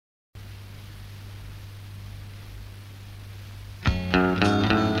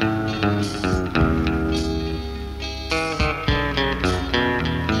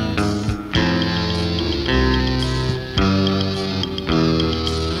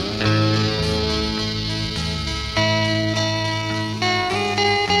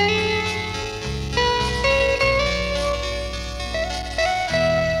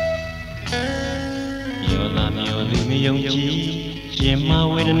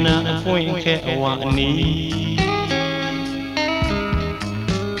နာအပွင့်ခဲအဝအနီး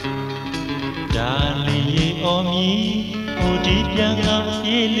ဒါလီရေအော်မြီဟိုဒီပြန်က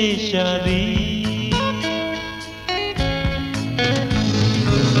ပြေးလေးရှာသည်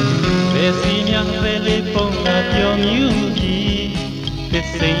ဘယ်စီများပဲလေးပုံနာပြောမြူပြီးသစ်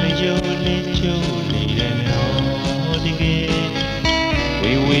စိန်ကြိုးလေးချိုးနေတဲ့နော်ဒီကေ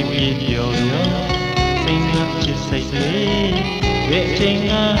ဝေးဝေးပြေးပြောပြောစိတ်ငါချစ်စိတ်လေးဘယ်ချိန်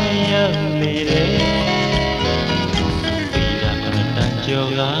ငါရောက်နေတယ်ဒီရကနတန်ကြော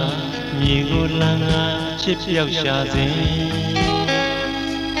ကမြေကိုလမ်းကချစ်ပြောက်ရှာစဉ်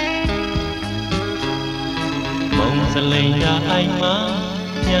မုံစလိန်ရာအိုင်မှာ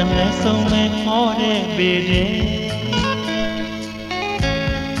ညနေဆုံးမဲ့ဟောတဲ့ပေတဲ့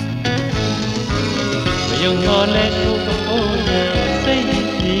မယုံတော့လဲကိုကိုရဲ့စိတ်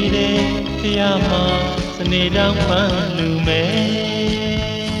ကြီးတဲ့တရားမှာစနေတောင်မှလူမဲ့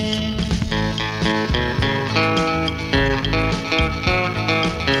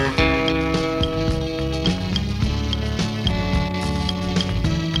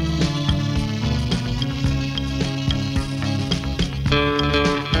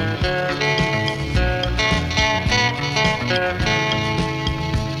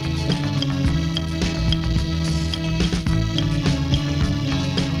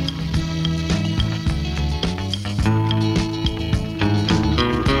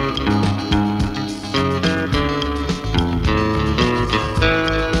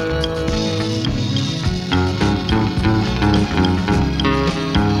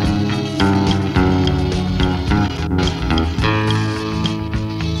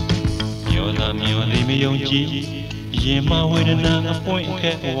မျောလေးမယုံကြည်ရင်မဝေဒနာအပွင့်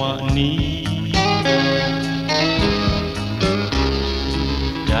ခဲဝါနီး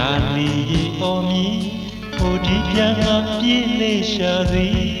ဒါလီအော်မီဟိုဒီပြန်ကပြေးလေးရှာသ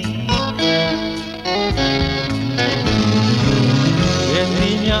ည်ဘယ်စီ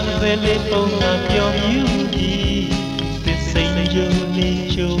များပဲလေးပုံနာပြောမြူပြီးသစ်စိန်ကြိုးလေး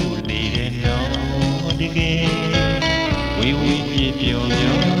ချိုးနေတဲ့နော်ဒီကေဝေးဝေးပြေးပြော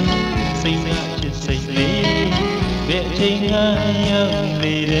ပြောစိတ်နဲ့ချစ်စိတ်လေးဘယ်အချိန်ကရောက်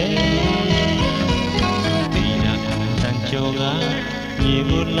နေတယ်ဒီနာတန်ကြောကမြေ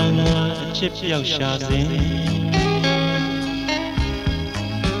ကိုလမ်းနာအချစ်ပြောက်ရှာစဉ်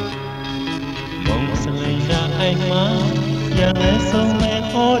မုံစလိန်ရာအိုင်မှာရလဲဆုံးမဲ့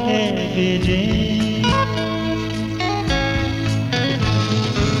ဟောတဲ့ပေတဲ့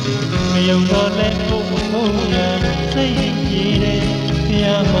မယုံတော့လဲကိုကိုရဲ့စိတ်ကြီးတဲ့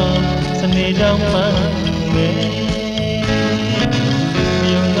ဖျားမှာစနေတောင်မှမဲ